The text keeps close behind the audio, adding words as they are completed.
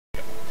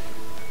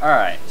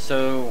Alright,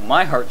 so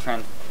my heart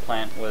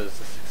transplant was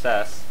a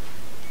success,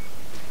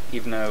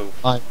 even though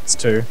Mine's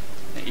too.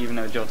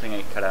 jolting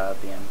ain't cut out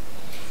at the end.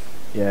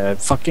 Yeah,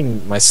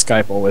 fucking my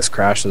Skype always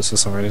crashes for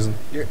some reason.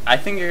 I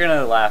think you're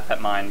gonna laugh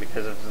at mine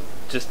because of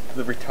just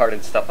the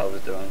retarded stuff I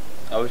was doing.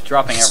 I was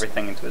dropping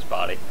everything into his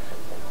body.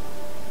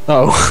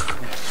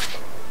 Oh.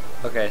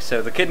 Okay,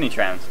 so the kidney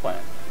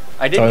transplant.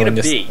 I did Totally get a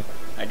missed B. it.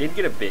 I did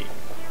get a B.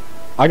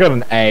 I got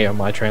an A on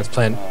my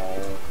transplant.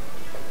 Oh.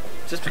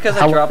 Just because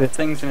How I dropped did-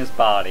 things in his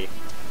body.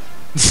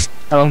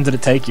 How long did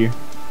it take you?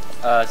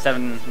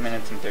 7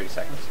 minutes and 30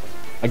 seconds.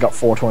 I got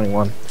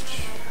 421.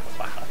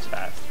 Wow, that's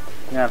fast.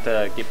 You're gonna have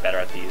to get better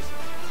at these.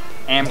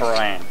 Amber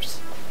lamps.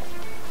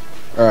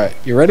 Alright,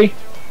 you ready?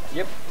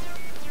 Yep.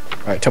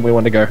 Alright, tell me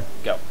when to go.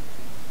 Go.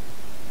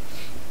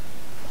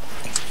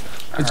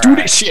 Let's do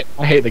this shit!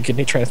 I hate the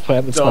kidney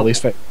transplant, that's my Double.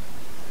 least favorite.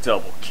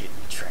 Double kidney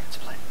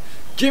transplant.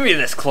 Give me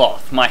this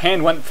cloth. My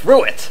hand went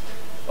through it.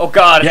 Oh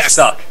god, it's Yes.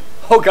 stuck.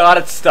 Oh god,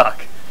 it's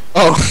stuck.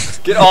 Oh!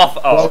 Get off.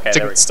 Oh, Well, okay, it's a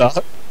there we good go. start.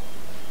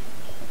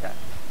 Okay.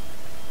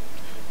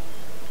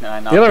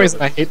 No, The only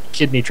reason I hate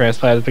kidney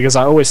transplant is because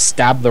I always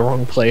stab the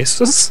wrong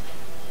places.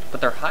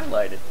 But they're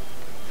highlighted.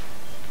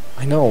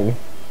 I know.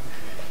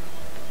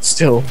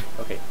 Still.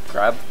 Okay,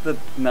 grab the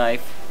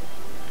knife.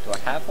 Do I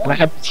have one? And I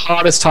have the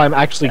hardest time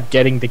actually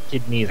getting the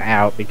kidneys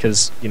out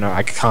because, you know,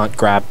 I can't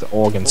grab the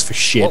organs for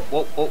shit.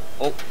 Oh, oh,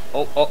 oh,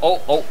 oh, oh,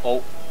 oh, oh,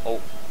 oh,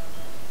 oh.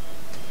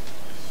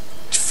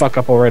 Fuck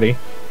up already.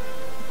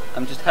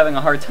 I'm just having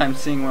a hard time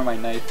seeing where my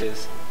knife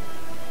is.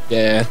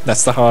 Yeah,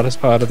 that's the hardest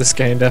part of this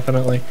game,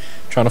 definitely.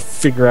 Trying to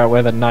figure out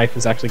where the knife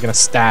is actually going to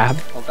stab.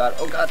 Oh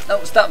god,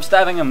 no, stop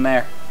stabbing him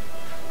there.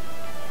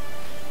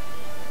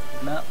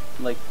 He's not,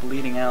 like,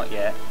 bleeding out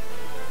yet.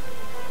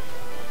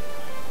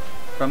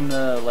 From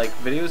the, like,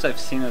 videos I've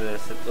seen of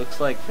this, it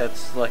looks like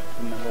that's, like,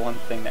 the #1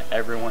 thing that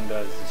everyone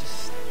does, is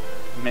just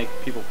make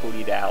people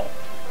bleed out.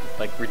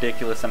 Like,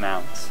 ridiculous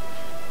amounts.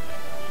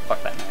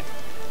 Fuck that knife.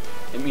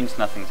 It means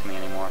nothing to me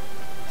anymore.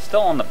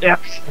 Still on the... Yeah.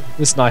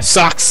 This knife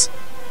sucks.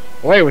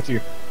 Away with you.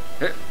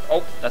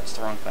 Oh, that's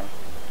the wrong thing.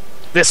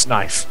 This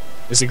knife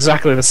is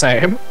exactly the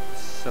same.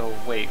 So,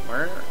 wait,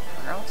 where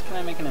else can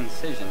I make an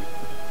incision?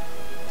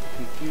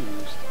 I'm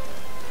confused.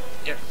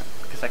 Yeah,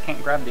 because I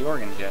can't grab the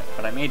organs yet,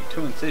 but I made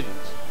 2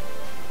 incisions.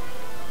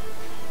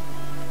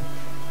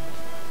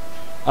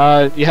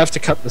 You have to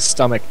cut the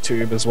stomach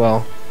tube as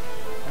well.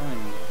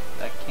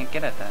 I can't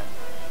get at that.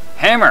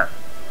 Hammer!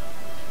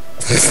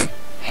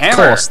 Hammer! Of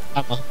course.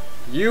 Hammer.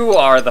 You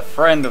are the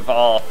friend of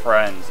all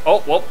friends. Oh,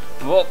 whoop,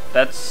 whoop,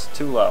 that's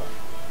too low.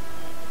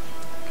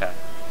 Okay,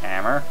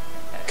 hammer.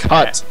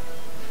 Cut.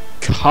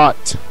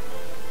 Cut.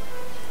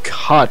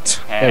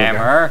 Cut. There we go.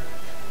 Hammer.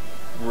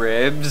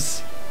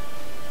 Ribs.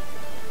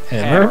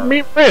 Hammer. Hammer.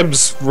 Me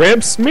ribs.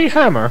 Ribs. Me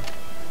hammer.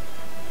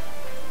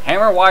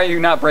 Hammer, why are you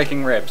not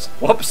breaking ribs?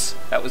 Whoops,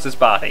 that was his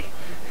body.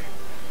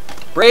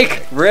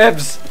 Break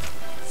ribs!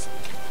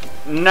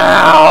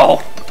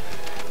 Now!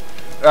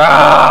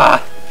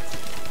 Ah!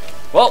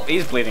 Well,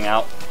 he's bleeding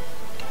out.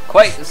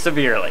 Quite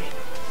severely.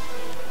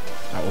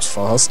 That was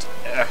fast.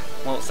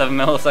 Well, 7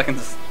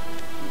 milliseconds.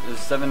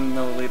 7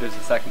 milliliters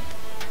a second.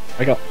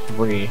 I got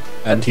 3,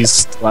 and he's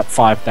still at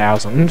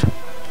 5,000.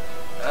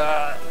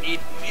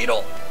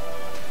 Needle.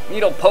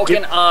 Needle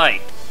poking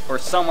eye. Or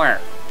somewhere.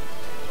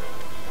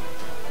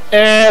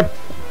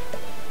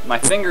 My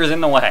finger's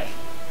in the way.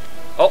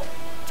 Oh.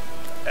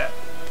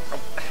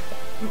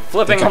 I'm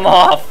flipping him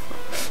off.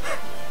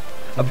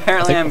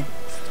 Apparently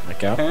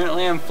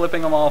I'm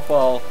flipping him off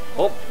while...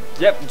 Oh,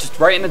 yep, just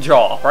right in the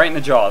jaw. Right in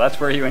the jaw. That's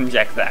where you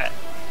inject that.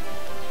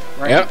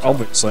 Right in Yeah, the jaw.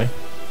 obviously.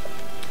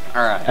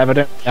 Alright.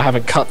 Evidently, I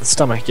haven't cut the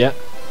stomach yet.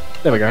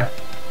 There we go.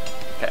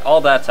 Okay,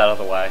 all that's out of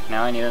the way.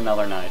 Now I need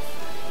another knife.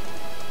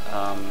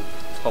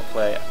 Let's hope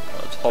I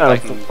Out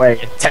of can... the way,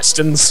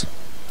 intestines.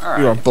 You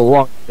Alright. don't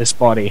belong in this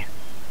body.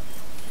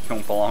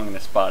 Don't belong in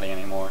this body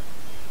anymore.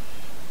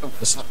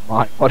 This is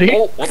my body.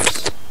 Oh,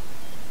 whoops.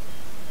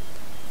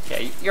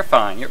 Yeah, you're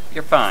fine. You're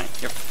fine.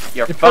 You're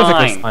You're fine.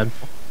 perfectly fine.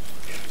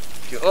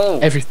 Oh.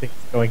 Everything's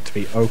going to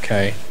be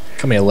okay.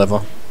 Come here,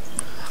 liver.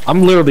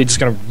 I'm literally just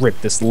gonna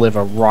rip this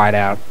liver right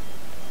out.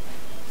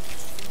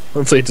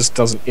 Hopefully it just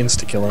doesn't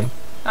insta-kill him.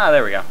 Ah,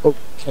 there we go. Oh,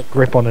 can't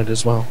grip on it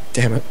as well.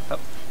 Damn it.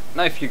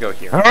 Knife, you go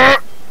here.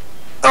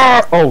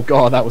 Oh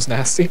god, that was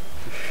nasty.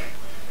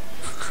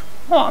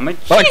 Oh, I'm a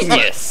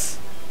genius.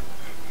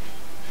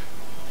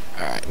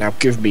 Alright, now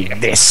give me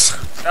this.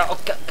 Oh,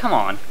 come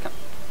on.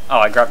 Oh,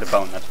 I grabbed the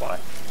bone, that's why.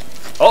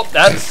 Oh,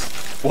 that's...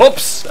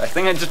 Whoops! I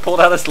think I just pulled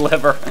out his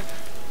liver.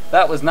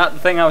 That was not the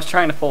thing I was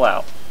trying to pull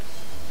out.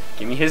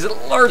 Give me his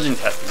large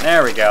intestine.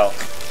 There we go.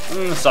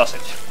 The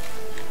sausage.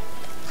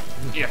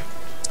 Yeah.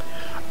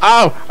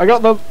 Ow! I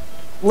got the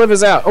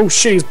livers out. Oh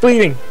shit, he's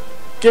bleeding.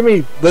 Give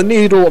me the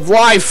needle of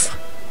life.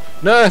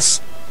 Nurse!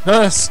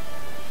 Nurse!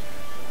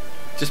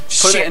 Just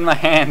put Shit. it in my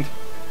hand.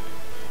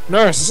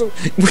 Nurse!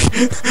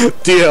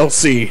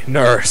 DLC,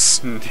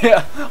 nurse.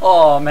 Yeah.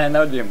 Oh man, that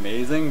would be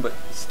amazing, but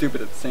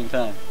stupid at the same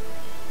time.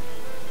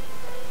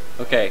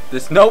 Okay,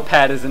 this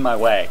notepad is in my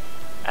way.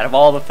 Out of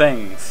all the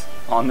things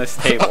on this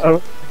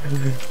table.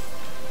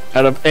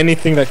 Out of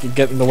anything that could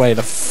get in the way,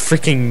 the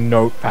freaking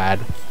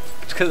notepad.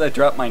 It's because I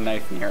dropped my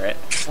knife near it.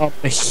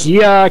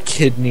 Here,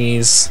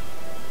 kidneys.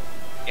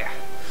 Yeah.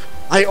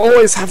 I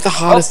always have the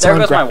hardest there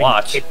time goes my grabbing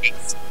watch.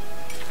 kidneys.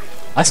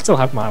 I still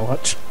have my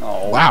watch.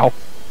 Oh. Wow.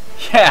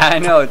 Yeah, I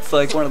know. It's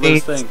like one of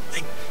those things.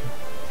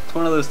 It's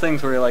one of those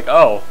things where you're like,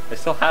 oh, I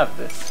still have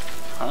this.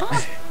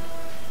 Huh?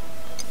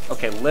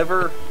 Okay,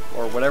 liver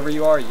or whatever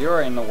you are,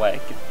 you're in the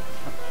way.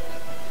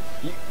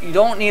 You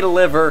don't need a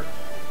liver.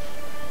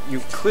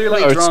 You've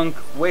clearly drunk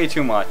way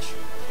too much.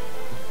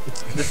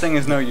 This thing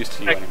is no use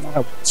to you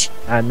anymore.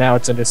 And now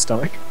it's in his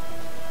stomach.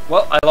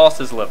 Well, I lost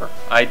his liver.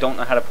 I don't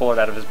know how to pull it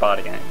out of his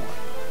body anymore.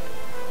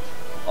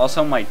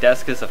 Also, my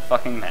desk is a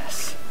fucking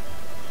mess.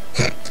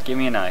 Give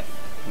me a knife.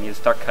 I need to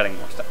start cutting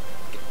more stuff.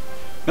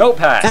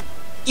 Notepad!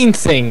 That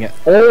thing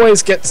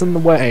always gets in the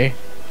way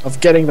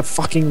of getting the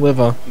fucking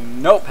liver.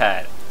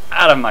 Notepad!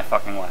 Out of my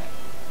fucking way.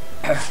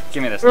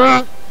 Give me this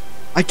knife.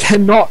 I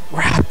cannot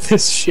grab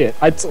this shit.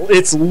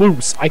 It's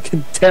loose. I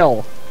can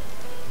tell.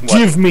 What?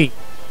 Give me.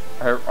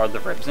 Are the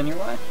ribs in your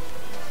way?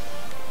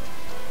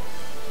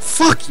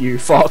 Fuck you,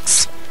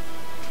 Fox.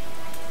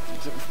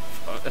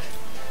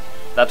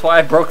 That's why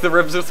I broke the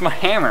ribs with my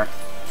hammer.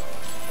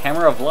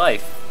 Hammer of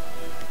life.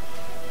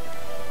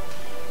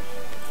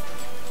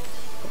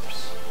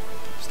 Oops.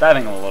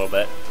 Stabbing him a little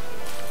bit.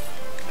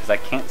 Because I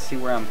can't see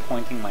where I'm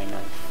pointing my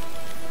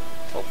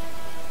knife. Oh.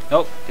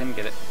 Nope, didn't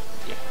get it.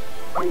 Yeah.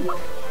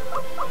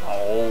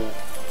 Oh.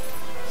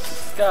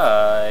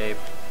 Skype.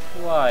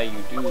 Why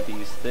you do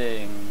these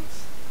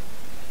things?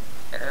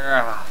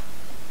 Ugh.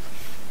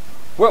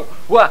 Whoa,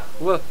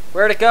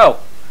 where'd it go?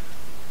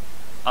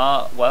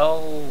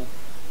 Well,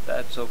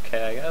 that's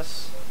okay, I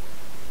guess.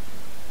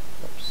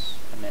 Whoops,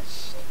 I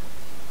missed.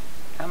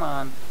 Come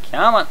on,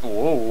 come on,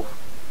 whoa.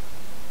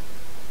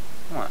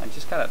 Come on, I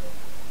just gotta,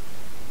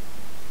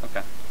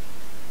 okay.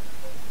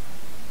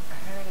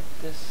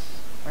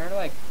 Where do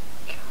I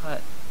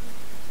cut?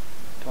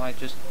 Do I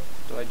just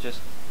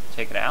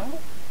take it out?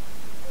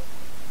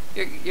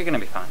 You're gonna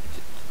be fine.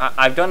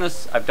 I've done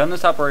this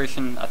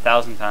operation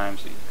 1,000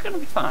 times. You're gonna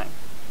be fine.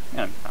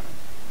 You're gonna be fine.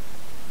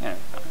 You're gonna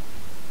be fine.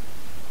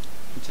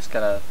 You just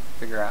gotta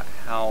figure out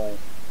how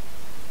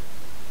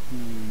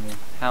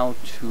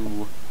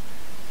to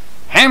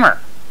hammer.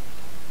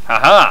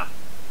 Haha!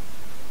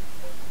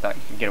 Thought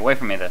you could get away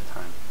from me that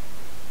time.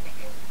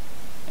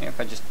 Maybe if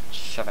I just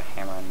shove a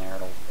hammer in there,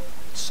 it'll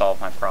solve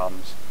my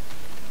problems.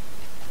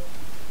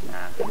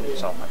 Nah, it didn't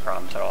solve my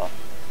problems at all.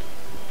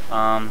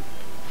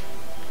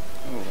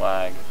 Ooh,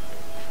 lag.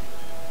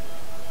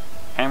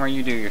 Hammer,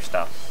 you do your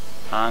stuff.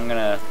 I'm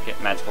gonna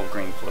get magical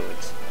green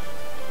fluids.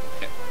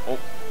 Yeah. Oh.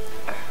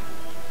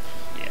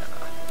 Yeah.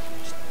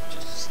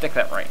 Just stick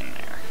that right in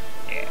there.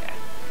 Yeah.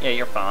 Yeah,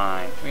 you're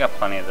fine. We got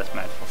plenty of this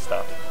magical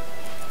stuff.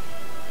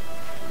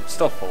 It's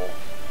still full.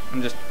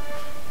 I'm just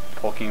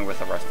poking you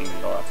with a rusty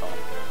needle, that's all.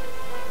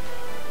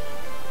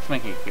 It's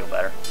making you feel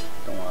better.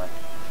 Don't worry.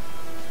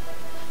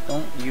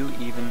 Don't you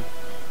even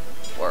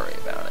worry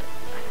about it.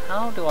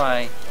 How do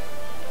I...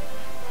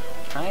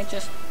 Can I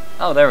just...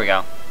 Oh, there we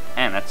go.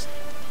 Man, that's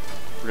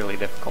really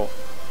difficult.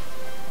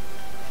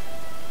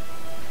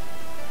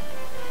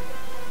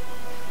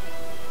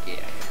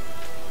 Yeah.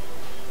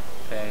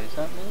 Okay, is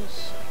that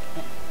loose?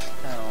 I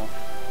can't tell.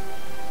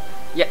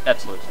 Yeah,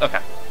 that's loose.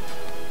 Okay.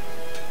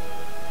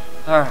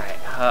 Alright.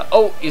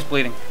 Oh, he's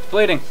bleeding. It's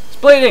bleeding. It's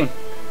bleeding!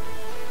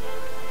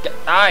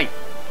 Die!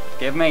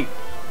 Give me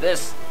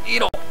this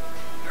needle.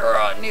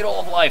 Needle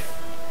of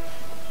life.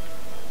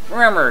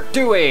 Remember,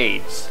 do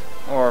AIDS.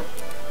 Or,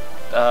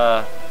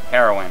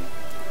 heroin.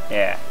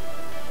 Yeah.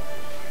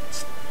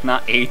 It's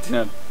not AIDS in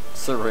a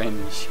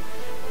syringe.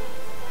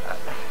 God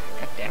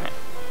damn it.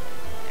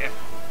 Yeah.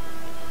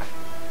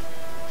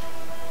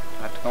 Do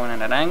I have to go in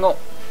at an angle?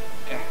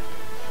 Yeah.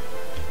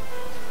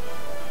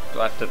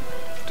 Do I have to...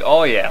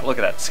 Oh yeah, look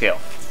at that skill.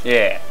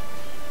 Yeah.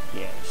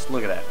 Yeah, just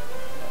look at that.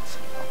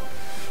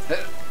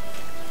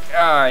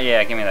 Ah,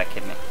 yeah, give me that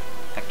kidney.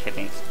 That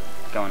kidney's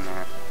going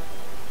there.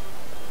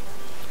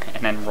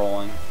 And then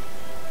rolling.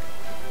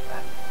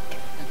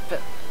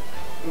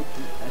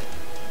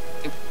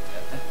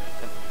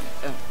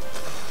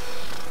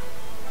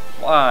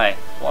 Why?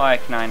 Why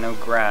can I no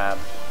grab?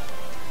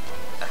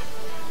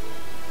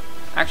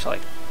 Actually,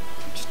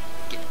 just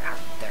get out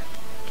there.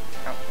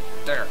 Get out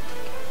there.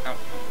 Get out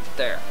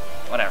there.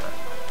 Whatever.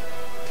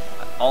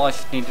 All I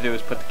should need to do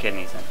is put the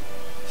kidneys in.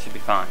 Should be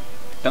fine.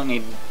 Don't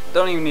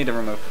even need to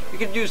remove. You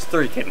could use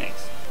 3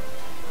 kidneys.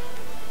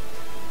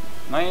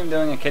 Am I even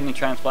doing a kidney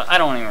transplant? I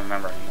don't even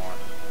remember anymore.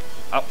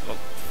 Oh,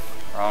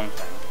 wrong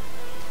thing.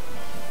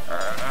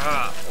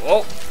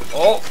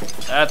 Oh,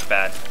 that's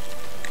bad.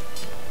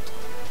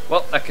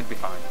 Well, that could be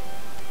fine.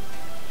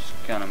 Just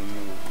gonna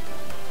move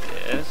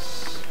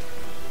this,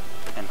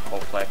 and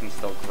hopefully I can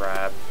still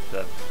grab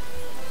the...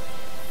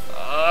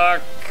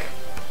 Fuck!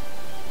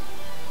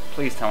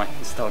 Please tell me I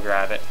can still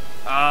grab it.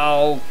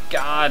 Oh,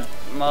 God,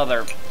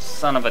 mother,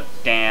 son of a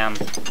damn.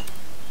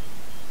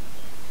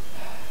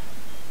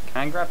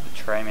 Can I grab the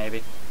tray,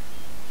 maybe?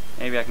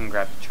 Maybe I can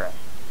grab the tray.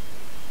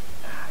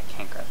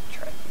 can't grab the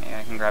tray. Maybe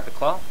I can grab the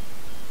cloth?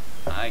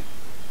 I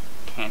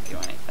can't do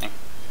anything.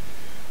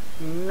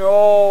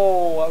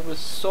 No, I was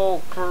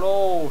so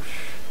close.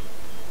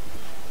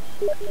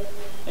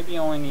 Maybe he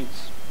only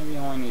needs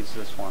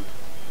this one.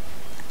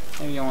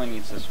 Maybe he only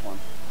needs this one.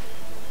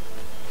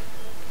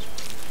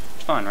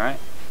 It's fun, right?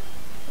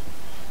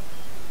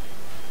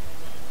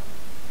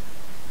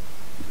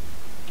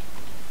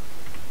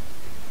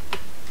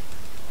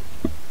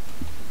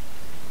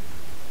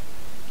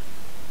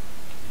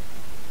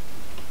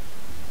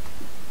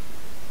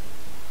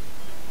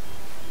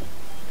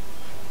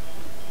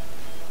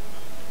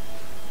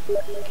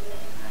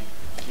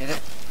 Get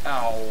it?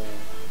 Oh.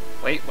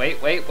 Wait.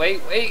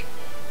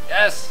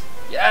 Yes!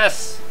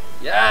 Yes!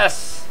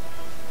 Yes!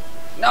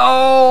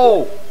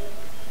 No!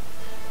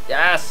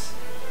 Yes!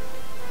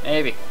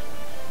 Maybe.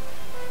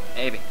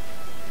 Maybe.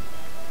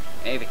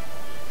 Maybe.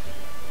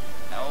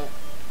 No.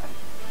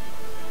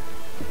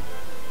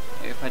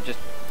 Maybe if I just,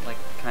 like,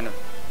 kind of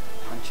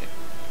punch it.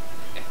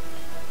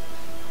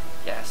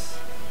 Yes.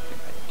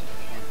 If I just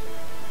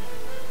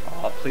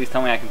can. Oh, please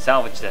tell me I can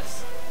salvage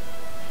this.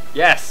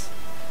 Yes!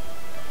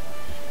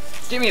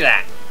 Give me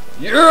that!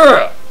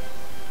 Yeah!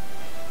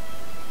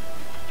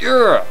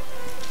 Yeah!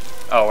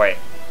 Oh, wait.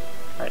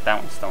 Alright, that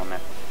one's still in there.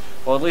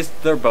 Well, at least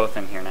they're both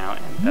in here now,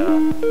 and,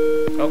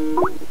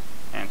 oh.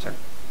 Answer.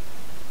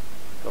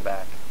 Go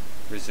back.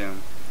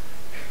 Resume.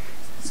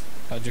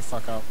 How'd you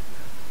fuck up?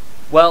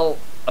 Well,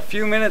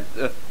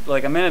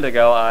 like a minute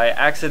ago, I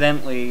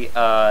accidentally,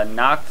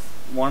 knocked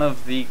one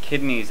of the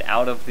kidneys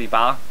out of the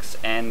box,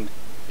 and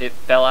it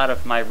fell out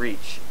of my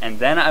reach. And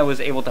then I was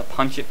able to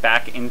punch it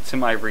back into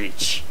my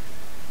reach.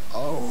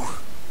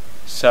 Oh.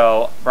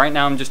 So, right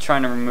now I'm just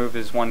trying to remove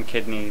his one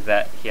kidney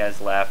that he has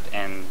left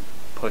and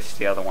push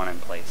the other one in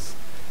place.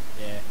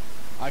 Yeah.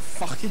 I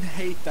fucking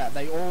hate that.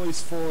 They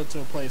always fall into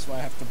a place where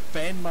I have to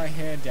bend my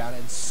hand down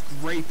and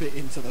scrape it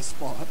into the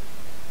spot.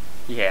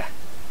 Yeah.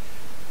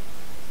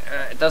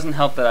 It doesn't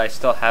help that I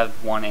still have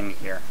one in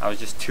here. I was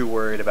just too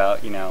worried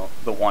about, you know,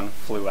 the one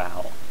flew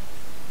out.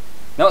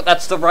 No,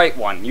 that's the right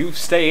one. You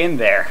stay in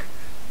there.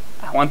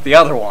 I want the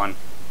other one.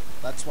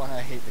 That's why I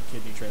hate the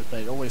kidney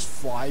transplant. It always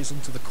flies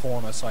into the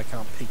corner so I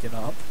can't pick it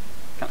up.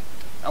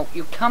 Oh,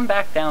 you come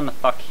back down the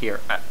fuck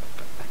here.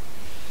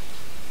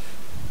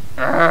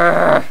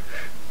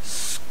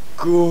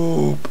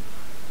 Scoop.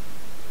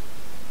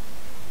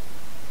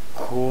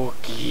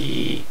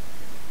 Cookie.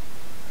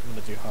 I'm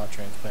gonna do heart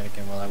transplant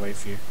again while I wait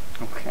for you.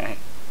 Okay.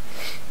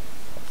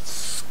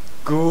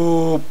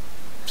 Scoop.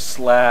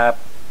 Slap.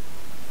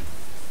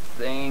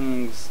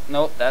 Things.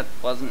 Nope, that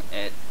wasn't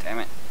it. Damn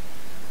it.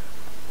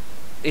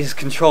 These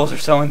controls are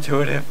so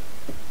intuitive.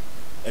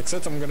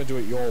 Except I'm gonna do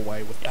it your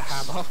way with the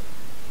hammer.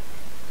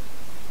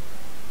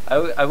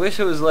 I wish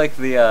it was like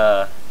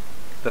the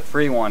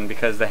free one,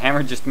 because the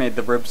hammer just made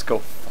the ribs go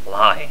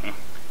flying.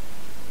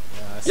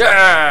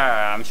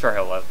 Yeah, I'm sure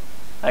he'll live.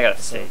 I gotta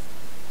see.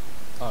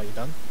 Oh, you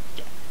done?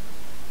 Yeah.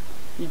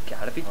 You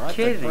gotta be Alright,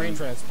 kidding. brain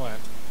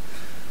transplant.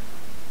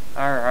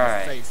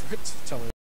 Alright. My favorite. Tell me.